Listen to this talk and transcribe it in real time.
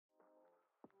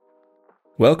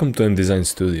Welcome to Design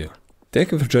Studio.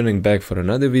 Thank you for joining back for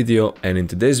another video, and in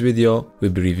today's video we'll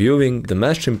be reviewing the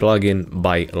mastering plugin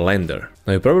by LANDR.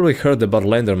 Now you probably heard about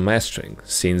LANDR Mastering,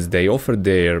 since they offer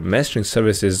their mastering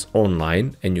services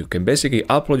online and you can basically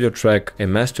upload your track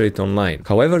and master it online.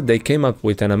 However, they came up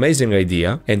with an amazing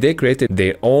idea and they created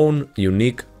their own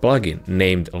unique plugin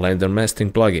named LANDR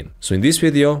Mastering Plugin. So in this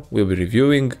video we'll be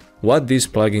reviewing what this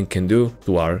plugin can do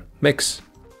to our mix.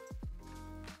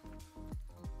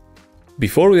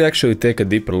 Before we actually take a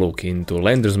deeper look into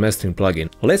LANDR's mastering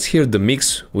plugin, let's hear the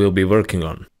mix we'll be working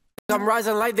on. I'm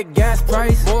rising like the gas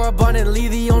price, more abundantly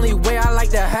the only way I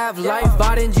like to have life.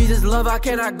 Bought in Jesus' love, I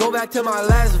cannot go back to my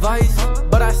last vice,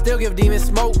 but I still give demons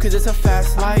smoke cause it's a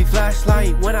fast life.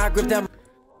 Flashlight when I grip them.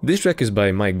 This track is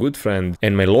by my good friend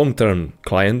and my long-term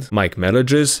client, Mike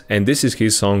Melodges, and this is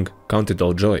his song Count It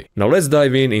All Joy. Now let's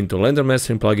dive into LANDR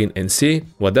mastering plugin and see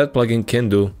what that plugin can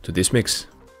do to this mix.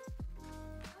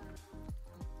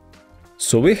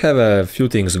 So we have a few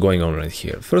things going on right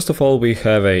here. First of all, we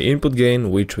have an input gain,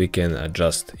 which we can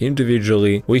adjust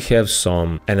individually. We have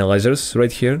some analyzers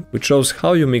right here, which shows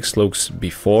how your mix looks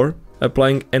before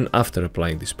applying and after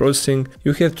applying this processing.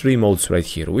 You have three modes right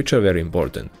here, which are very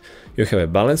important. You have a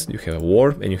balanced, you have a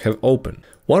warm, and you have open.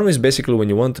 Warm is basically when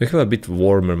you want to have a bit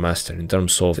warmer master in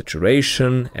terms of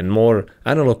saturation and more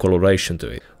analog coloration to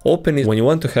it. Open is when you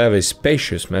want to have a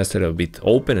spacious master, a bit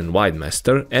open and wide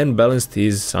master, and balanced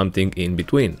is something in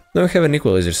between. Now we have an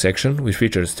equalizer section which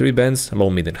features three bands, low,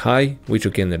 mid and high, which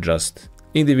you can adjust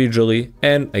individually,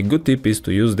 and a good tip is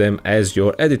to use them as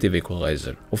your additive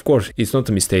equalizer. Of course, it's not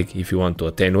a mistake if you want to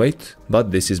attenuate,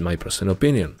 but this is my personal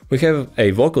opinion. We have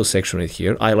a vocal section right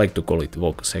here. I like to call it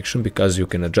vocal section because you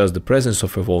can adjust the presence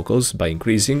of your vocals by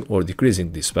increasing or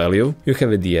decreasing this value. You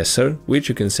have a de-esser, which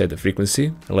you can set the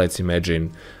frequency, let's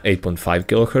imagine 8.5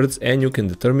 kHz, and you can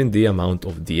determine the amount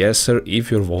of de-esser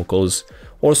if your vocals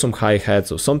or some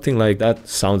hi-hats or something like that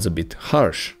sounds a bit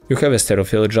harsh. You have a stereo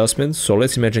fill adjustment, so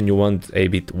let's imagine you want a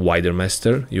bit wider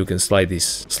master. You can slide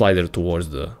this slider towards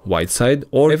the wide side,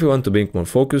 or if you want to bring more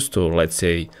focus to, let's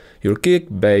say, your kick,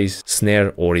 bass,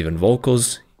 snare or even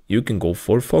vocals, you can go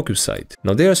for focus side.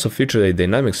 Now they also feature a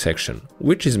dynamic section,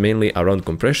 which is mainly around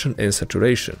compression and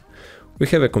saturation. We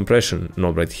have a compression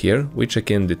knob right here, which I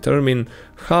can determine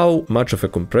how much of a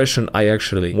compression I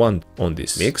actually want on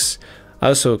this mix. I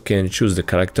also can choose the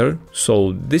character,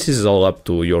 so this is all up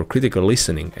to your critical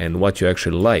listening and what you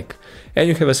actually like. And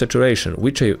you have a saturation,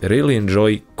 which I really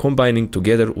enjoy combining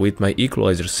together with my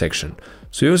equalizer section.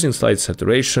 So using slight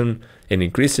saturation and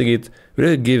increasing it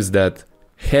really gives that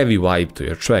heavy vibe to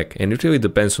your track, and it really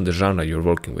depends on the genre you're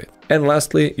working with. And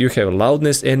lastly, you have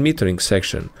loudness and metering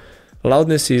section.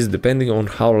 Loudness is depending on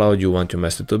how loud you want your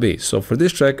master to be. So for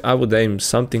this track I would aim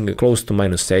something close to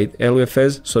 -8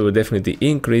 LUFS, so I will definitely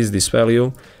increase this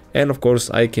value, and of course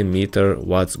I can meter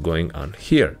what's going on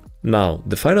here. Now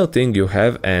the final thing you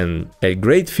have, and a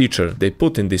great feature they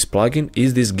put in this plugin,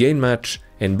 is this gain match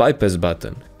and bypass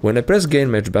button. When I press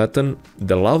gain match button,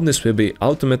 the loudness will be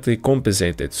automatically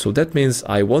compensated, so that means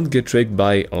I won't get tricked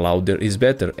by louder is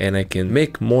better, and I can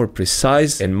make more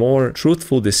precise and more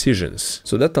truthful decisions.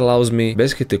 So that allows me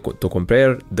basically to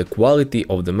compare the quality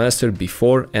of the master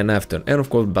before and after, and of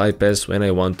course bypass when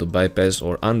I want to bypass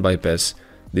or unbypass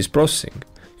this processing.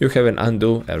 You have an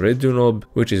undo, a redo knob,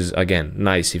 which is again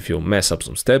nice if you mess up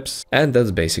some steps, and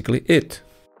that's basically it.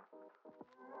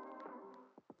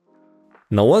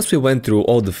 Now once we went through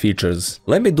all the features,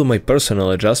 let me do my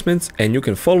personal adjustments, and you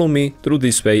can follow me through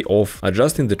this way of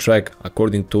adjusting the track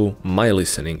according to my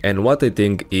listening and what I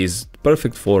think is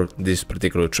perfect for this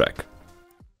particular track.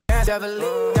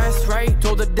 That's right,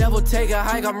 told the devil take a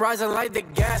hike, I'm rising like the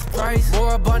gas price,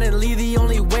 more abundantly the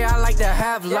only way I like to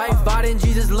have life. Bought in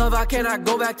Jesus' love, I cannot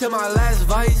go back to my last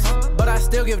vice, but I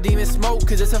still give demons smoke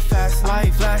cause it's a fast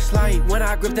life. Flashlight when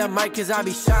I grip that mic cause I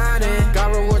be shining.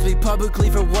 God rewards me publicly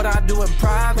for what I do in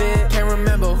private. Can't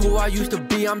remember who I used to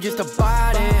be, I'm just a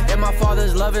body, and my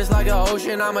father's love is like an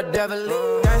ocean, I'm a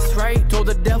devil. That's right, told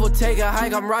the devil take a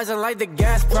hike, I'm rising like the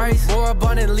gas price, more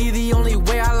abundantly the only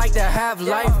way I like to have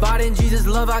life. Bought in Jesus'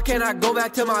 love, I cannot go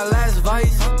back to my last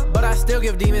vice, but I still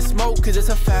give demons smoke cause it's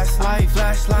a fast life.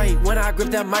 Flashlight when I grip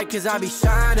that mic cause I be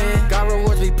shining. God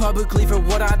rewards me publicly for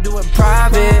what I do in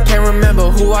private. Can't remember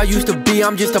who I used to be,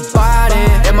 I'm just abiding.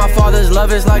 And my father's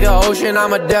love is like an ocean,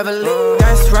 I'm a devil.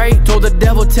 That's right, told the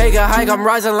devil take a hike, I'm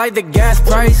rising like the gas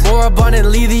price. More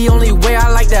abundantly, the only way I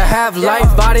like to have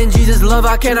life. Abiding Jesus' love,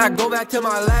 I cannot go back to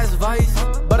my last vice.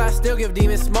 But I still give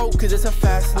demons smoke, cause it's a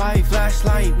fast life.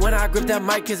 Flashlight, when I grip that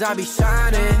mic, cause I be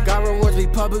shining. God rewards me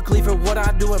publicly for what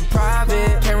I do in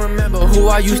private. Can't remember who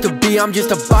I used to be, I'm just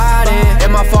abiding.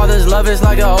 And my father's love is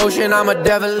like an ocean, I'm a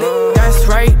devil. That's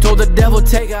right, told the devil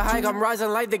take a hike, I'm rising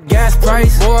like the gas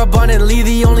price. More abundantly,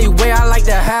 the only way I like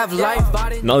to have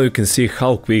life. Now you can see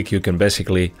how quick you can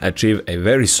basically achieve a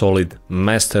very solid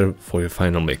master for your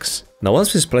final mix. Now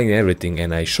once we explained everything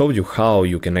and I showed you how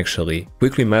you can actually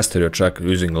quickly master your track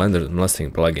using LANDR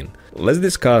Mastering Plugin, let's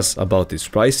discuss about its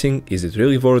pricing, is it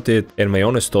really worth it, and my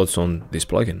honest thoughts on this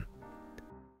plugin.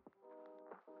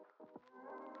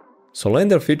 So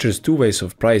LANDR features two ways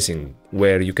of pricing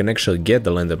where you can actually get the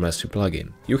LANDR Mastering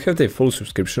Plugin. You have the full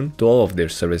subscription to all of their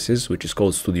services, which is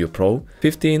called Studio Pro,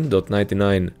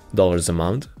 $15.99 a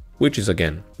month, which is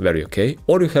again very okay,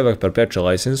 or you have a perpetual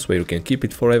license where you can keep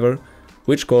it forever,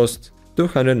 which costs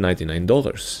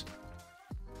 $299.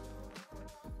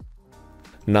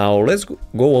 Now let's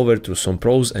go over to some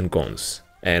pros and cons,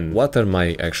 and what are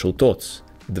my actual thoughts.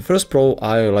 The first pro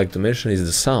I like to mention is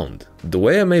the sound. The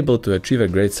way I'm able to achieve a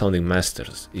great sounding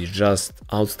masters is just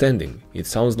outstanding. It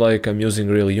sounds like I'm using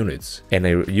real units, and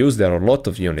I use there a lot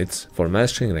of units for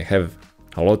mastering, and I have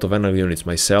a lot of analog units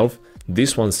myself.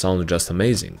 This one sounds just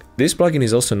amazing. This plugin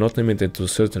is also not limited to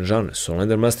certain genres, so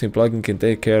LANDR Mastering Plugin can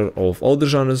take care of all the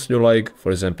genres you like,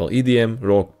 for example EDM,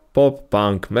 rock, pop,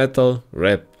 punk, metal,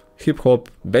 rap, hip-hop,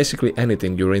 basically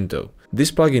anything you're into.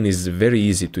 This plugin is very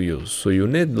easy to use, so you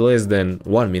need less than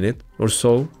 1 minute or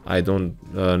so. I don't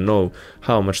know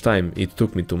how much time it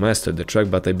took me to master the track,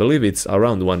 but I believe it's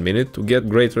around 1 minute to get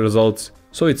great results,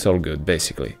 so it's all good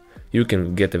basically. You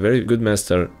can get a very good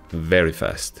master very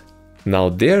fast. Now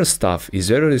their staff is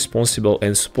very responsible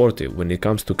and supportive when it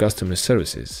comes to customer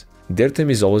services. Their team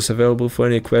is always available for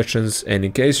any questions, and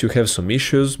in case you have some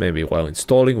issues, maybe while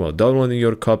installing, while downloading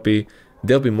your copy,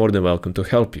 they'll be more than welcome to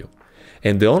help you.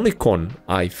 And the only con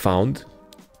I found,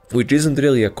 which isn't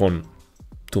really a con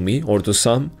to me or to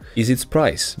some, is its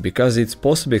price, because it's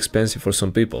possibly expensive for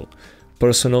some people.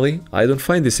 Personally, I don't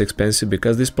find this expensive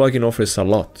because this plugin offers a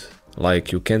lot,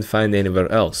 like you can't find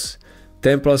anywhere else.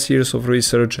 10+ years of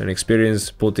research and experience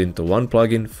put into one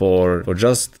plugin for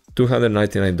just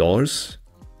 $299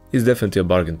 is definitely a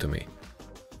bargain to me.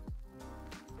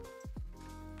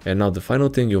 And now the final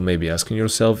thing you may be asking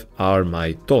yourself are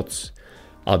my thoughts.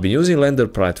 I've been using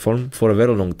LANDR platform for a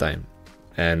very long time,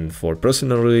 and for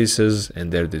personal releases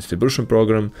and their distribution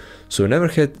program, so I never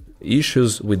had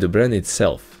issues with the brand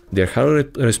itself. They're highly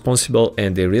responsible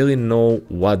and they really know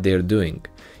what they're doing.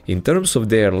 In terms of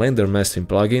their LANDR Mastering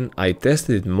Plugin, I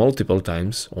tested it multiple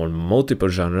times on multiple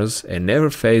genres and never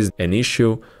faced an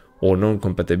issue or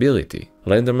non-compatibility.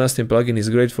 LANDR Mastering Plugin is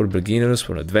great for beginners,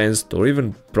 for advanced or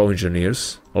even pro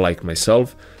engineers like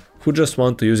myself, who just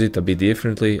want to use it a bit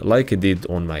differently, like I did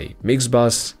on my mix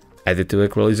bus, additive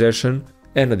equalization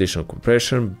and additional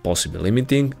compression, possibly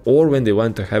limiting, or when they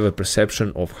want to have a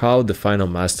perception of how the final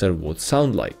master would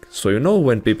sound like. So you know,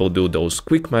 when people do those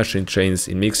quick mastering chains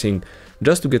in mixing,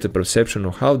 just to get a perception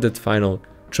of how that final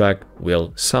track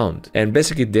will sound. And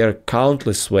basically there are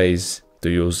countless ways to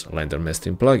use LANDR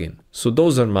Mastering Plugin. So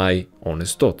those are my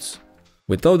honest thoughts.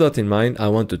 With all that in mind, I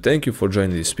want to thank you for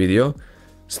joining this video.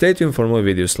 Stay tuned for more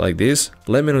videos like this.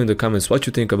 Let me know in the comments what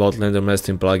you think about LANDR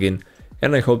Mastering Plugin,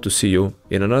 and I hope to see you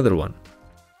in another one.